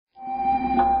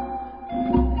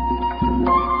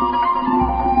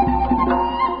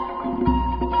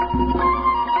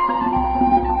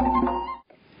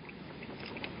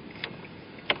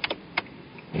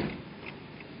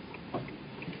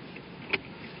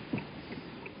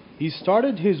He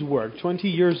started his work 20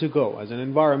 years ago as an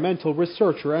environmental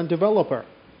researcher and developer.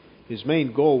 His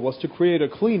main goal was to create a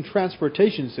clean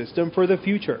transportation system for the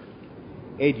future.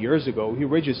 8 years ago, he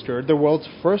registered the world's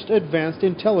first advanced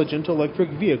intelligent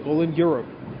electric vehicle in Europe.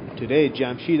 Today,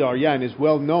 Jamshid Arian is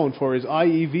well known for his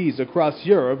IEVs across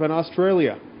Europe and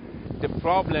Australia. The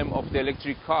problem of the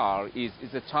electric car is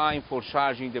the time for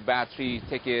charging the battery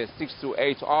take 6 to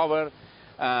 8 hours.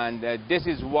 And this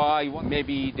is why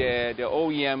maybe the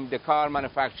OEM, the car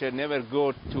manufacturer, never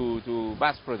go to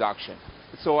mass production.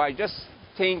 So I just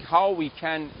think how we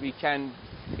can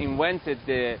invent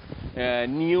the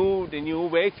new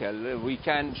vehicle. We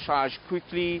can charge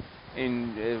quickly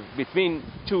in between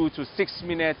 2 to 6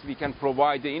 minutes. We can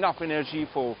provide enough energy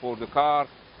for the car,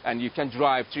 and you can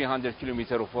drive 300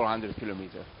 kilometers or 400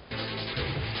 kilometers.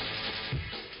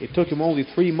 It took him only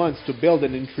 3 months to build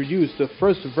and introduce the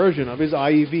first version of his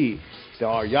IEV, the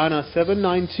Ariana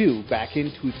 792, back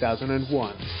in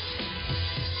 2001.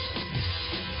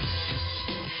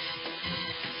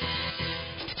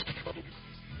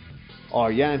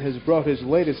 Arian has brought his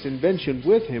latest invention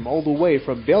with him all the way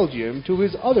from Belgium to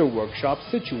his other workshop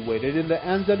situated in the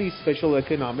Anzali Special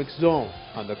Economic Zone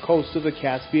on the coast of the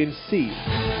Caspian Sea.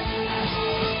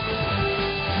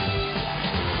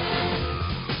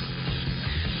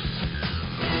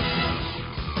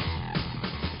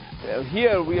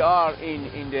 Here we are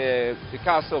in the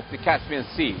coast of the Caspian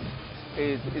Sea.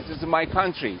 It is my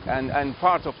country and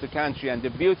part of the country and the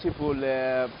beautiful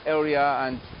area,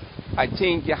 and I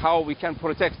think how we can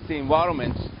protect the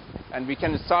environment, and we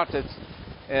can start it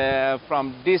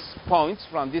from this point,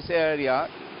 from this area.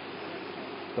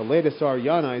 The latest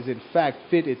Ariana is in fact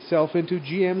fit itself into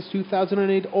GM's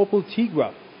 2008 Opel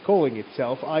Tigra, calling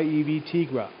itself IEV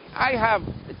Tigra. I have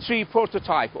 3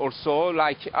 prototypes or so,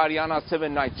 like Ariana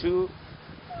 792,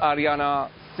 Ariana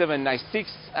 796,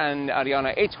 and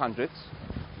Ariana 800.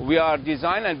 We are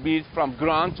designed and built from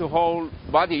ground to whole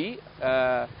body.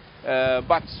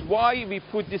 But why we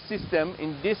put this system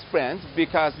in this brand?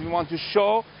 Because we want to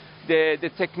show the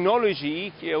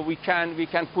technology we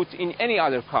can put in any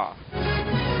other car.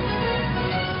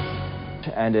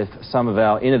 And if some of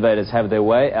our innovators have their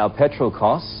way, our petrol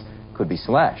costs could be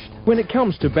slashed. When it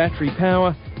comes to battery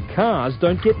power, cars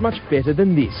don't get much better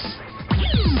than this.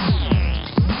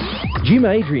 Jamshid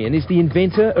Arian is the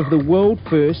inventor of the world's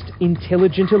first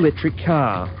intelligent electric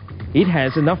car. It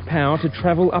has enough power to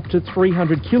travel up to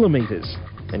 300 kilometres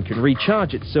and can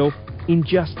recharge itself in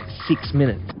just 6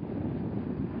 minutes.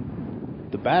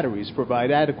 The batteries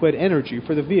provide adequate energy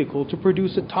for the vehicle to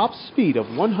produce a top speed of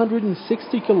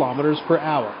 160 kilometers per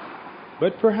hour.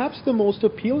 But perhaps the most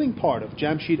appealing part of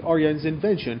Jamshid Arian's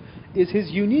invention is his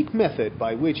unique method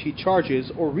by which he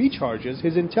charges or recharges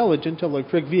his intelligent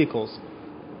electric vehicles.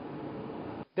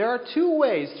 There are 2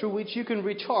 ways through which you can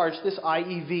recharge this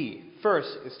IEV.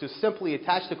 First is to simply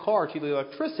attach the car to the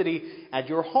electricity at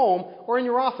your home or in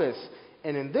your office.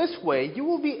 And in this way, you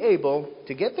will be able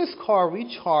to get this car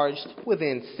recharged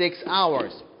within 6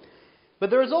 hours.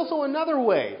 But there is also another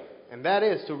way, and that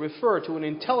is to refer to an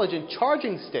intelligent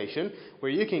charging station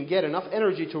where you can get enough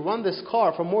energy to run this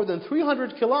car for more than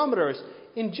 300 kilometers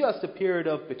in just a period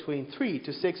of between 3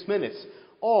 to 6 minutes,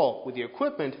 all with the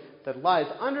equipment that lies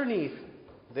underneath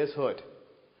this hood.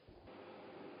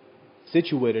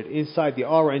 Situated inside the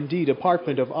R&D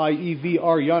department of IEV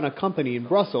Ariana company in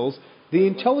Brussels, the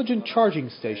intelligent charging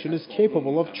station is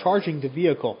capable of charging the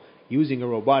vehicle using a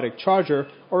robotic charger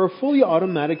or a fully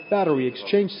automatic battery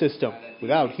exchange system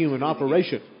without human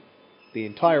operation. The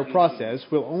entire process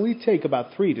will only take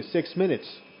about 3 to 6 minutes.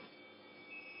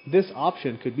 This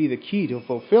option could be the key to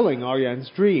fulfilling Arian's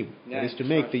dream, that is to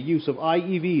make the use of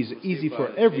IEVs easy for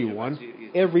everyone,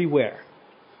 everywhere.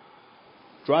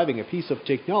 Driving a piece of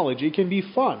technology can be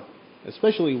fun,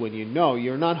 especially when you know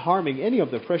you're not harming any of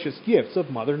the precious gifts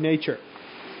of Mother Nature.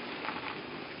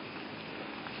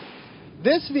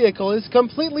 This vehicle is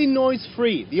completely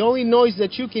noise-free. The only noise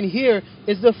that you can hear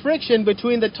is the friction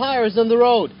between the tires on the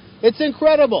road. It's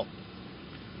incredible.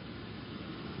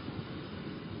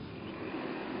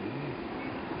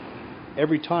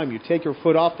 Every time you take your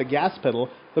foot off the gas pedal,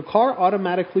 the car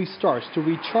automatically starts to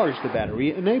recharge the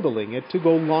battery, enabling it to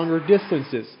go longer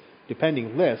distances,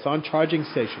 depending less on charging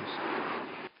stations.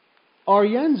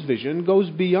 Arian's vision goes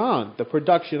beyond the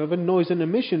production of a noise and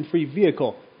emission-free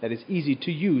vehicle that is easy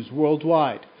to use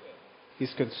worldwide.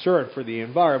 His concern for the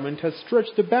environment has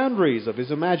stretched the boundaries of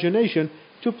his imagination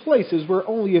to places where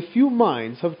only a few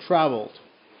minds have traveled.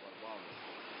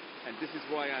 This is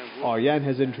why Arian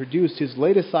has introduced his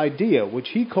latest idea, which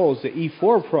he calls the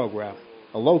E4 program.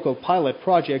 a local pilot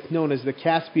project known as the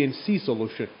Caspian Sea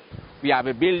Solution. We have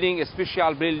a building, a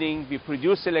special building. We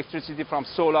produce electricity from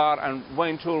solar and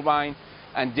wind turbine,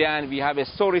 and then we have a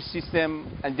storage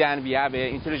system, and then we have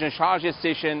an intelligent charge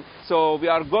station. So we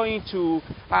are going to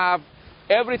have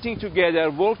everything together,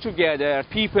 work together.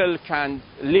 People can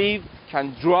live,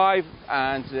 can drive,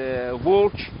 and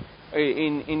work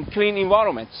in clean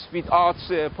environments without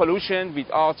pollution,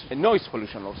 without noise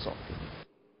pollution also.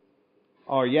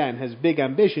 Arian has big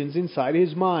ambitions inside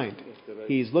his mind.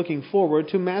 He is looking forward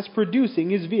to mass-producing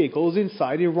his vehicles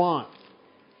inside Iran.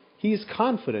 He is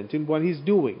confident in what he's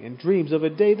doing and dreams of a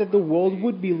day that the world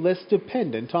would be less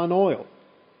dependent on oil.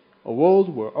 A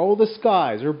world where all the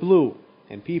skies are blue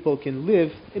and people can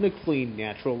live in a clean,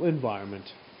 natural environment.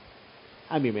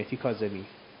 Amir Mehdi Kazemi,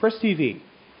 Press TV,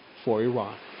 for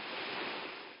Iran.